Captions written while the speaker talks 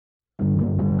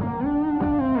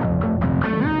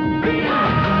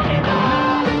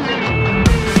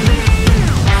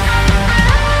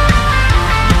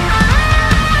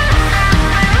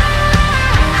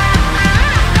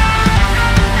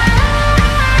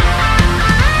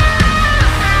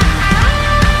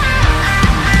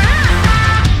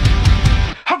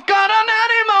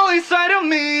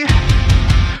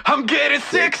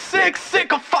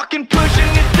Sick of fucking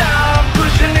pushing it down,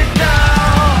 pushing it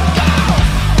down.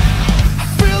 I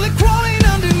feel it crawling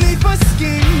underneath my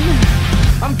skin.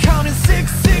 I'm counting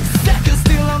 6 seconds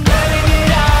till I'm letting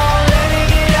it out,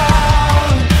 letting it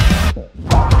out.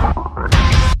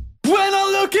 When I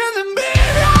look in the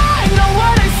mirror, I know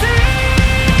what I see.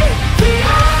 The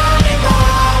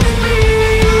animal in me.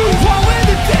 One with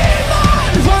the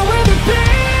demon, one with the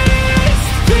beast.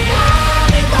 The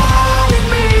animal in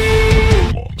me.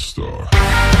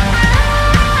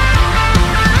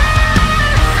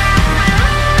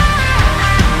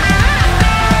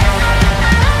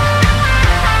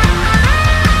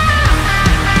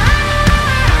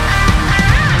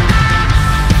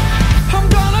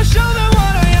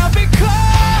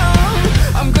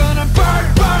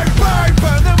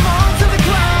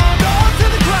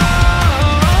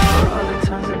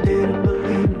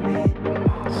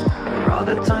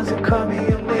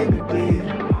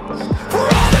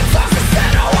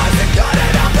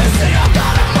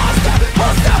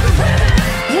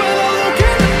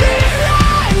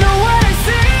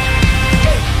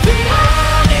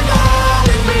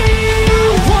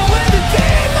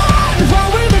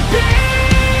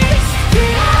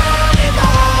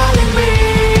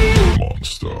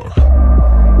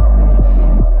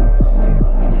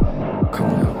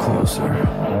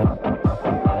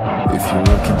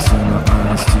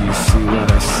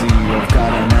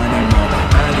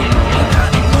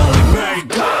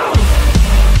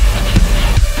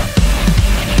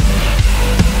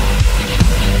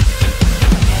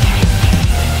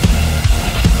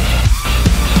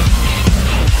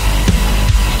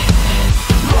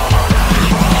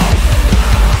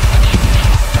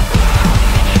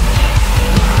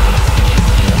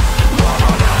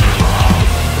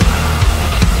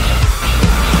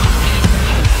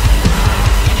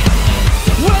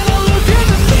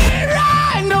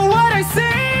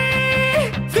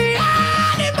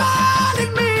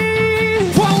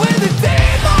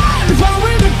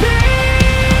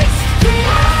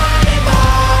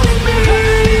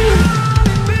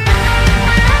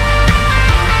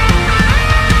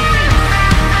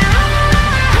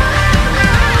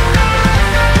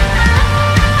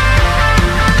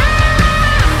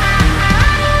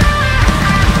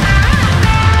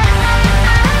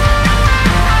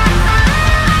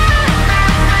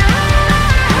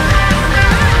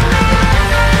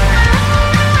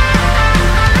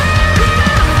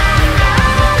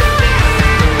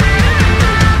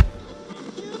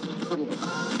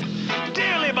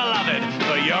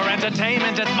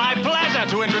 It's my pleasure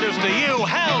to introduce to you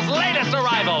Hell's latest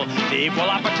arrival, the equal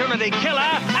opportunity killer,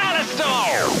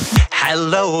 Alistair!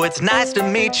 Hello, it's nice to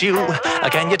meet you.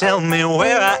 Can you tell me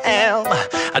where I am?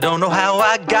 I don't know how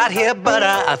I got here, but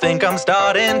I think I'm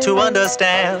starting to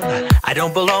understand. I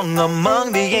don't belong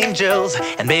among the angels,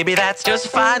 and maybe that's just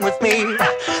fine with me.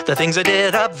 The things I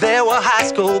did up there were high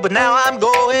school, but now I'm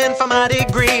going for my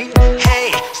degree.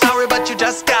 Hey, sorry, but you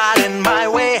just got in my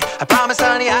way. I promise,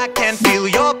 honey, I can feel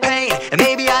your pain, and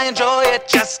maybe I enjoy it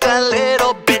just a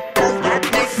little bit. That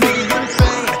makes me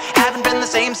insane. Haven't been the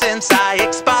same since I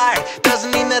expired.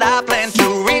 Doesn't mean that I plan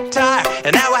to retire.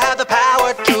 And now I have the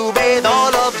power to bathe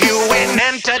all of you in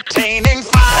entertaining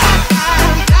fire.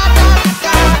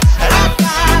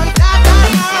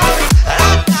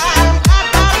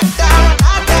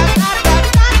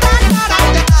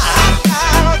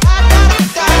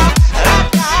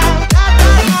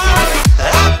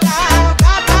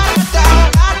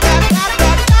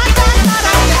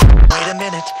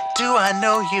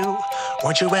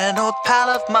 Weren't you an old pal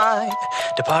of mine?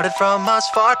 Departed from us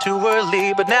far too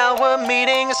early, but now we're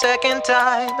meeting a second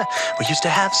time. We used to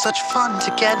have such fun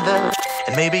together,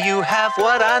 and maybe you have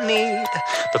what I need.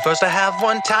 But first I have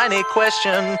one tiny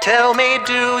question. Tell me,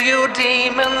 do you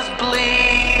demons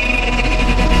bleed?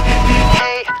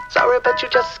 Hey, sorry, but you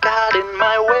just got in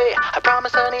my way. I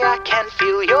promise, honey, I can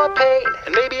feel your pain,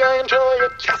 and maybe I enjoy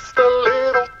it just a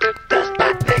little bit. Does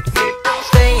that make me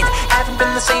insane? Haven't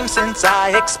been the same since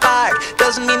I expired.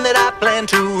 Doesn't mean that I plan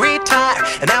to retire.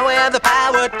 And now I have the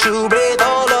power to bathe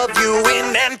all of you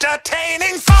in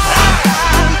entertaining fire.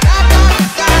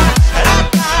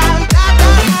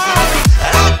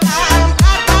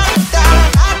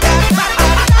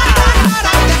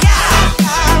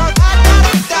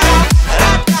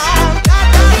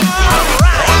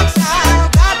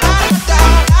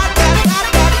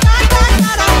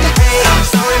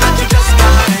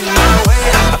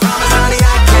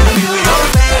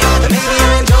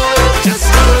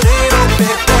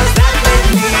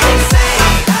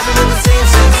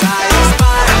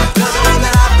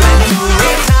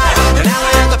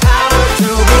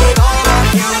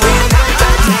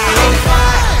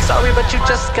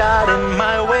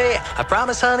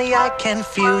 promise, honey, I can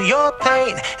feel your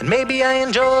pain, and maybe I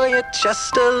enjoy it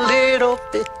just a little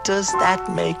bit. Does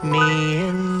that make me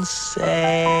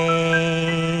insane?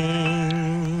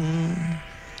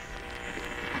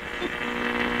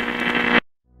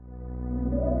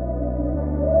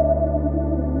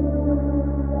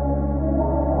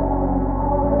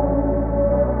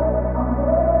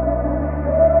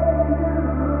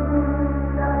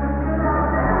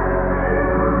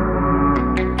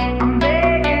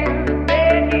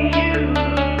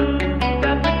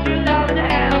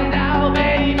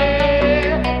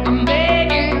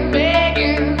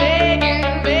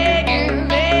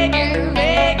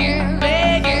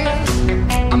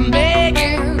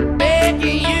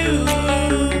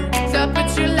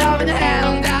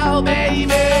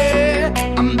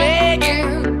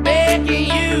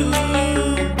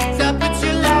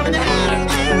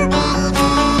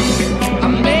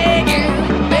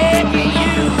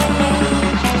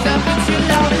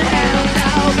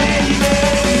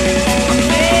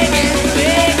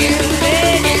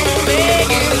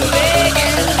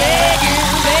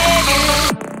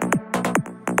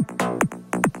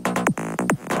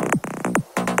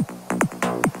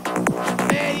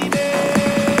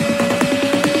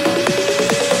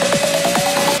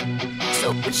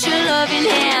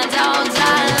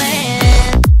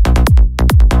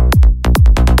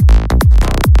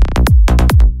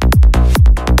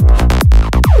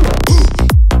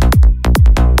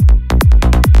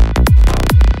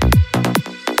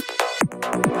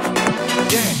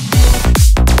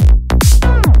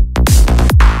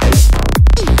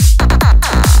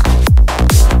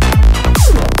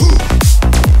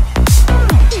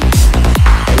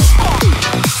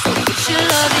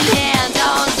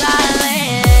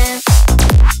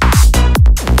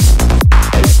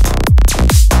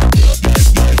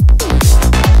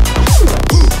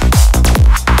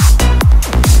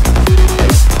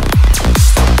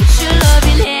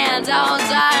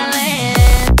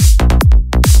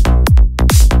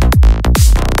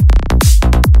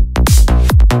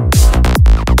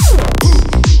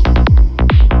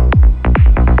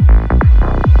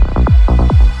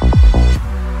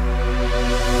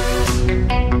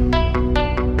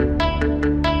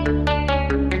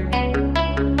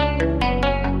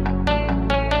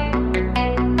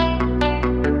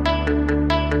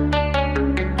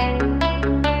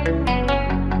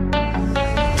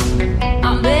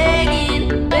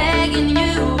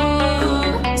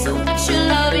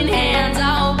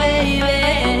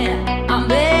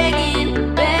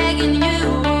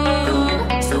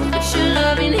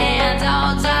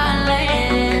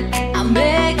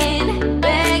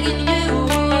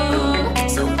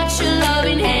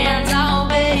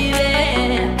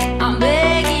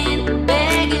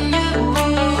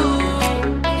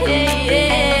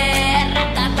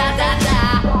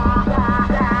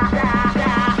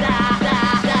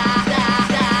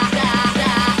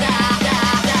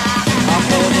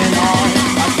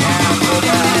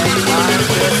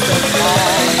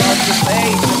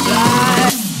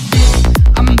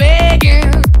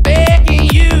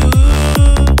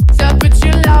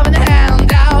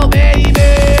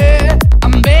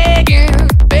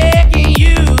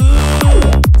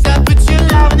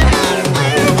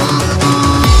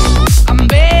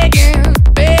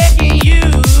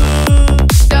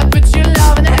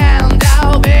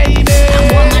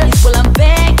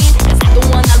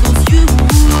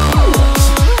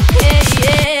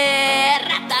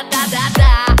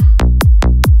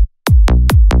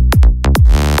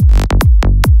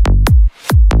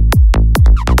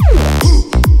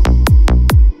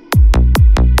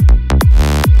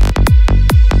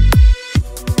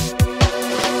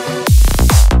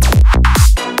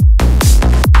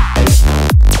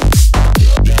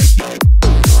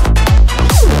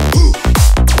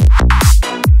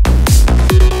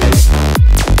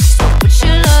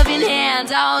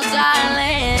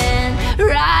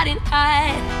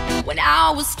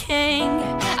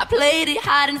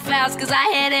 Cause I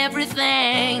had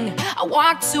everything. I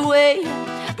walked away,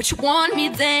 but you want me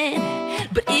then.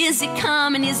 But is it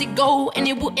come and is it go? And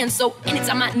it will end. So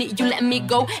anytime I need you, let me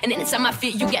go. And anytime I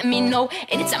feel you, get me no.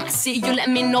 Anytime I see you, let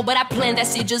me know. But I plan that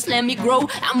shit, just let me grow.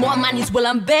 I'm on my knees while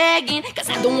I'm begging, cause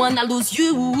I don't wanna lose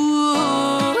you.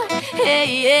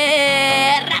 Hey,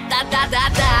 yeah,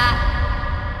 ra-da-da-da-da.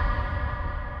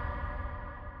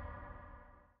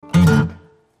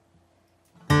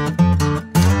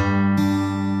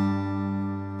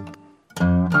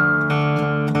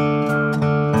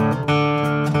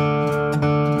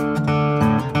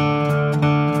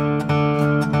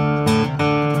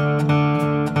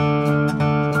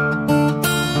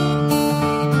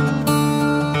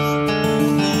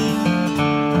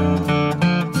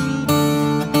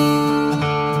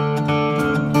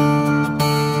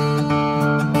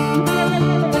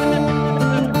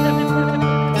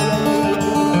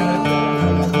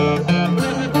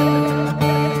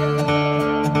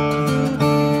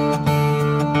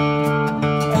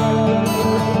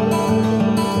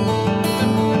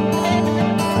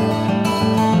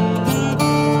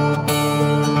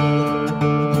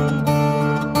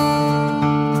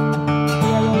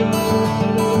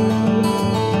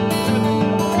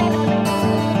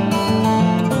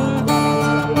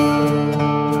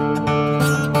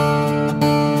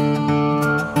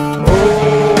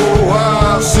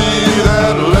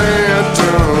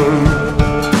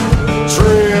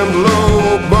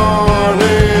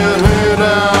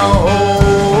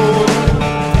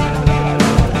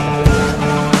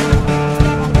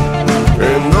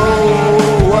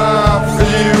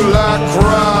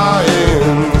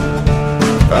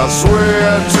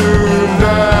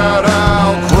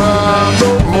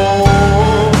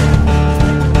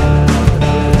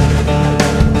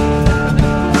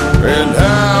 And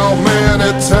how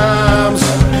many times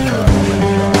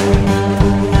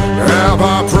have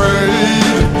I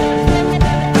prayed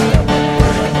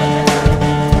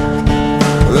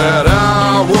that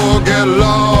I will get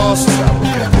lost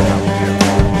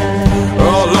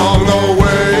along the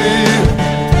way?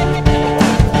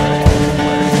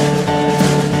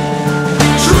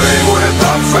 Dream with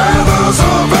the feathers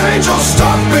of angels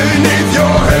stuck beneath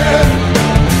your head.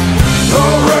 The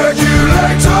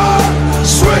regulator,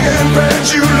 swinging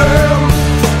pendulum.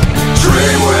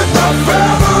 Dream with the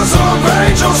feathers of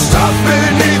angels stuck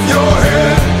beneath your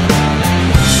head.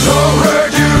 The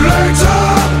regulator,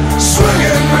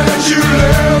 swinging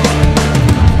pendulum.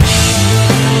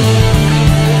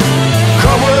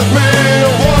 Come with me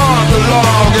and walk the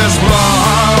longest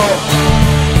mile.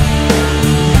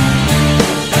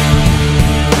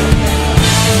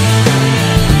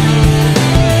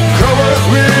 Come with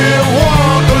me and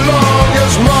walk the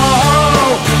longest mile.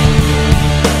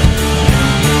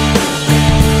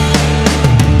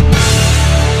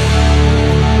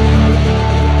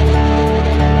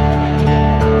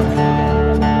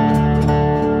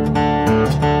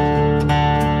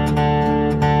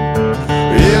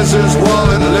 Is his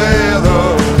wallet late?